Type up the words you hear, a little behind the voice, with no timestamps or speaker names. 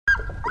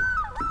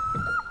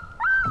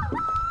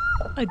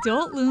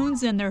Adult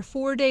loons and their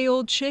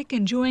 4-day-old chick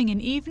enjoying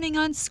an evening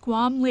on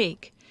Squam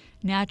Lake.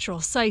 Natural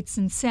sights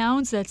and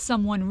sounds that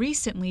someone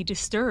recently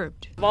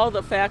disturbed. Of all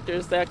the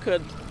factors that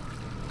could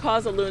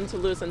cause a loon to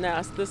lose a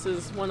nest, this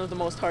is one of the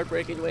most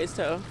heartbreaking ways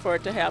for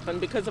it to happen,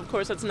 because of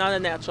course it's not a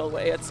natural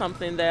way. It's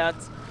something that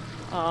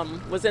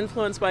was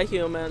influenced by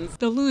humans.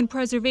 The Loon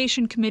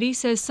Preservation Committee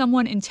says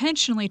someone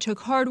intentionally took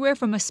hardware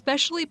from a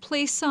specially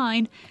placed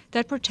sign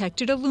that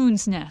protected a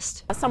loon's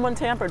nest. Someone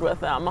tampered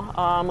with them,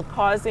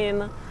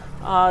 causing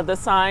the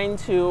sign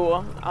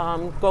to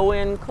go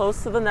in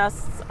close to the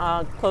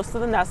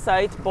nest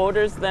site.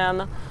 Boaters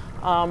then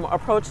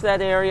approached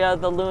that area.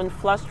 The loon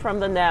flushed from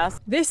the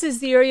nest. This is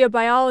the area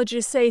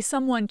biologists say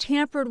someone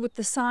tampered with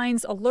the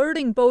signs,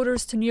 alerting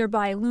boaters to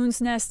nearby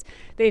loon's nest.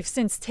 They've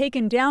since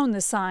taken down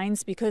the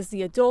signs because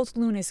the adult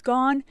loon is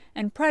gone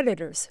and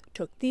predators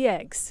took the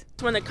eggs.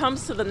 When it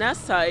comes to the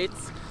nest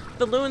sites,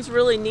 the loons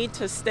really need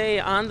to stay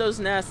on those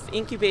nests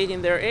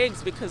incubating their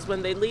eggs, because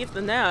when they leave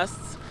the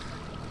nests,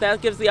 that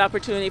gives the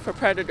opportunity for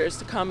predators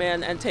to come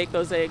in and take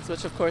those eggs,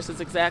 which of course is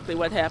exactly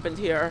what happened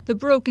here. The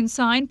broken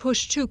sign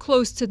pushed too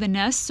close to the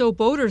nest, so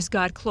boaters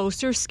got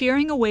closer,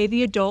 scaring away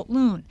the adult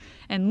loon.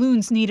 And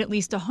loons need at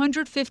least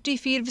 150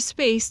 feet of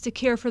space to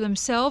care for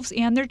themselves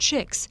and their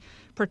chicks.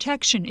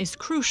 Protection is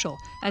crucial,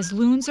 as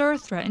loons are a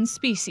threatened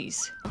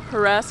species.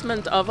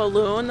 Harassment of a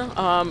loon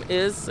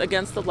is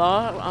against the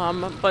law,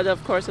 but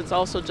of course it's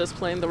also just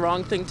plain the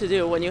wrong thing to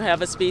do when you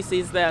have a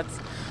species that's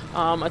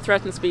a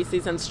threatened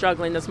species and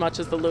struggling as much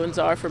as the loons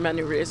are for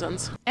many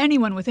reasons.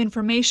 Anyone with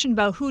information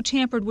about who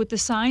tampered with the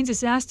signs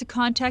is asked to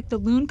contact the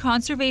Loon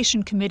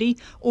Conservation Committee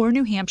or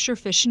New Hampshire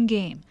Fish and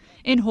Game.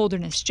 In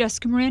Holderness,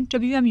 Jessica Moran,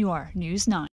 WMUR News 9.